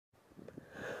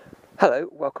Hello,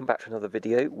 welcome back to another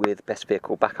video with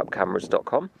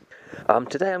bestvehiclebackupcameras.com.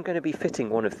 Today I'm going to be fitting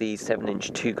one of these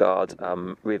 7-inch Toguard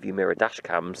rearview mirror dash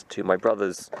cams to my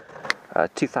brother's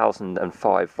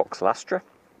 2005 Vauxhall Astra.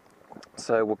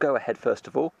 So we'll go ahead first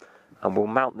of all and we'll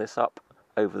mount this up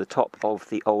over the top of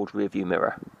the old rearview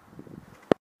mirror.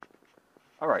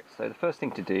 Alright, so the first thing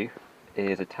to do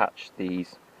is attach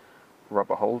these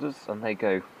rubber holders, and they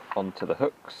go onto the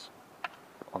hooks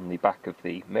on the back of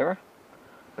the mirror.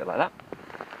 Bit like that.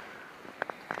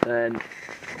 Then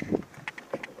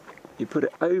you put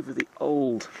it over the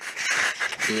old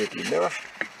rearview mirror,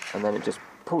 and then it just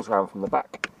pulls around from the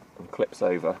back and clips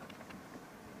over.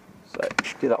 So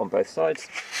do that on both sides.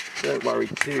 Don't worry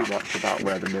too much about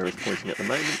where the mirror is pointing at the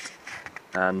moment,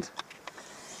 and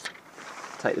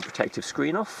take the protective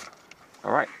screen off.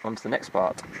 Alright, on to the next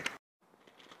part.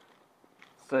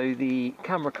 So the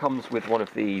camera comes with one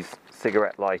of these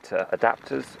cigarette lighter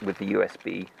adapters with the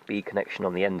USB-B connection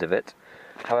on the end of it.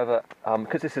 However,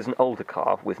 because this is an older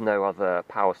car with no other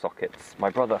power sockets, my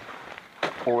brother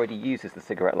already uses the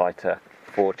cigarette lighter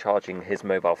for charging his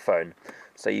mobile phone.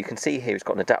 So you can see here he's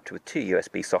got an adapter with two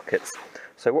USB sockets.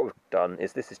 So what we've done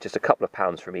is, this is just a couple of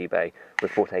pounds from eBay.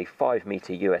 We've bought a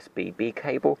 5-meter USB-B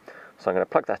cable. So I'm going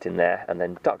to plug that in there and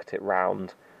then duct it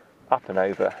round, up and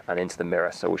over and into the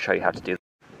mirror. So we'll show you how to do that.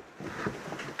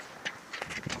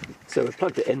 So we've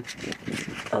plugged it in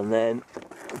and then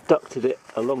ducted it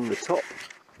along the top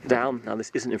down. Now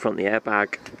this isn't in front of the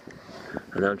airbag,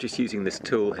 and I'm just using this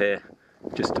tool here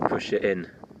just to push it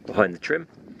in behind the trim,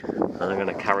 and I'm going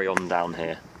to carry on down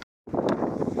here.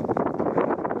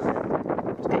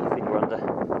 Just get your finger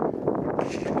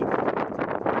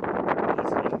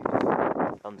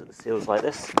under the seals like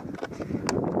this.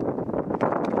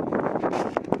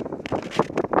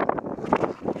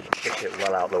 Push it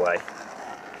well out of the way.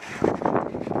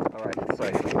 Alright, so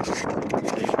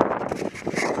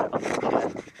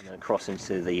and then across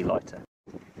into the lighter.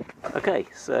 Okay,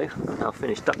 so I've now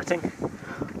finished ducting,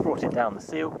 brought it down the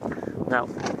seal. Now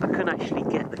I couldn't actually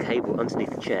get the cable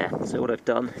underneath the chair, so what I've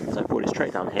done is I've brought it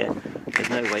straight down here. There's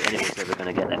no way anyone's ever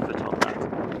going to get their foot on that.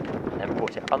 And then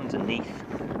brought it underneath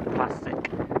the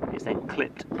plastic. It's then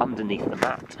clipped underneath the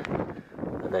mat,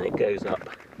 and then it goes up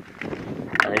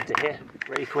and into here,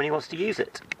 ready for when he wants to use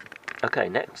it. Okay,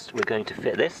 next we're going to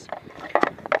fit this,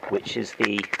 which is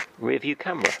the rear view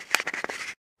camera.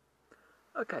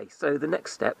 Okay, so the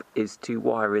next step is to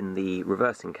wire in the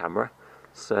reversing camera.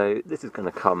 So this is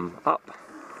going to come up,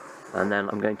 and then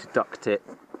I'm going to duct it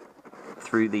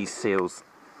through these seals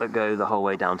that go the whole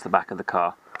way down to the back of the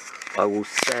car. I will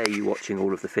spare you watching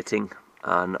all of the fitting,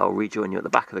 and I'll rejoin you at the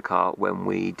back of the car when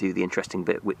we do the interesting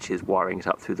bit, which is wiring it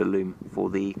up through the loom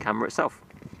for the camera itself.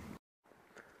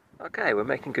 Okay, we're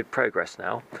making good progress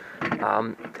now.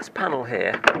 This panel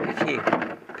here, if you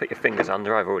put your fingers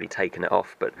under, I've already taken it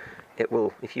off, but it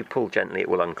will, if you pull gently, it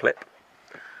will unclip.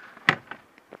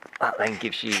 That then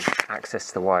gives you access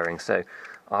to the wiring. So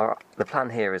the plan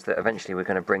here is that eventually we're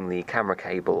going to bring the camera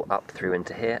cable up through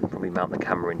into here and probably mount the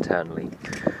camera internally.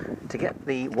 To get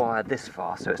the wire this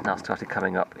far, so it's now started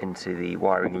coming up into the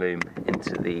wiring loom,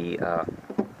 into the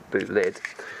boot lid,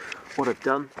 what I've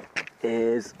done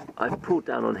is I've pulled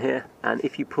down on here, and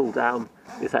if you pull down,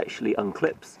 this actually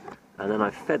unclips, and then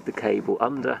I've fed the cable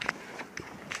under,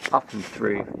 up and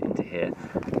through into here.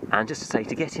 And just to say,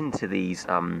 to get into these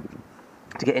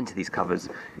covers,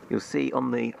 you'll see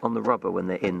on the rubber when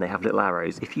they're in, they have little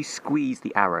arrows. If you squeeze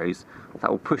the arrows,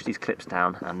 that will push these clips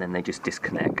down, and then they just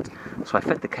disconnect. So I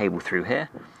fed the cable through here.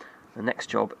 The next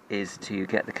job is to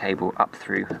get the cable up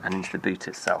through and into the boot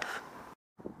itself.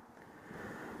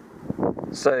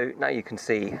 So now you can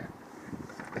see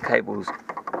the cables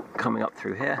coming up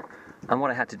through here, and what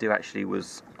I had to do actually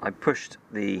was I pushed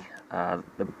the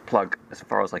plug as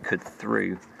far as I could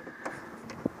through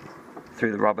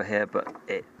the rubber here, but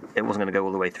it wasn't going to go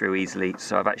all the way through easily,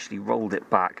 so I've actually rolled it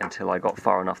back until I got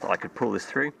far enough that I could pull this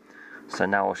through. So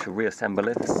now I shall reassemble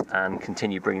it and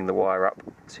continue bringing the wire up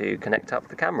to connect up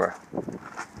the camera.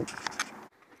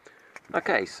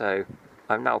 Okay, so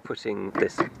I'm now putting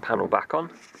this panel back on.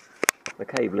 The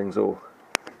cabling's all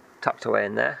tucked away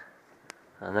in there,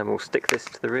 and then we'll stick this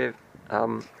to the rear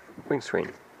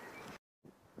windscreen.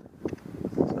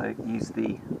 So use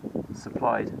the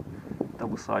supplied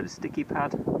double-sided sticky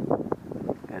pad,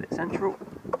 get it central,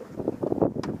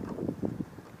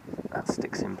 that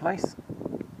sticks in place,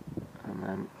 and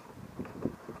then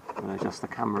we'll adjust the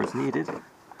camera as needed.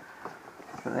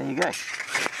 But there you go.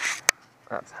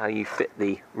 That's how you fit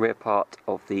the rear part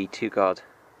of the Toguard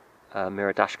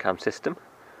mirror dash cam system.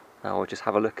 Now we'll just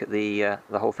have a look at the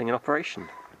whole thing in operation.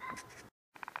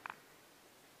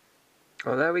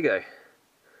 Well, there we go.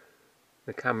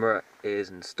 The camera is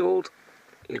installed,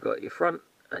 you've got your front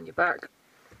and your back,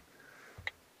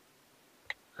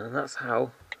 and that's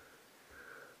how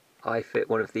I fit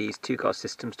one of these Toguard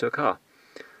systems to a car.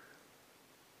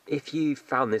 If you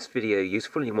found this video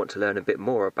useful and you want to learn a bit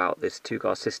more about this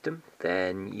Toguard system,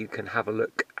 then you can have a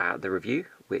look at the review,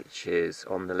 which is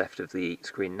on the left of the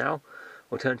screen now.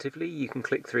 Alternatively, you can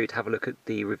click through to have a look at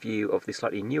the review of the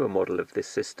slightly newer model of this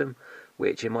system,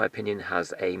 which in my opinion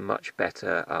has a much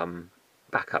better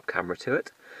backup camera to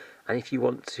it. And if you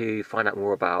want to find out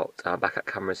more about backup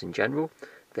cameras in general,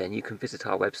 then you can visit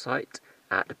our website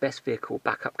at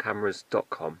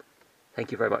bestvehiclebackupcameras.com.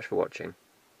 Thank you very much for watching.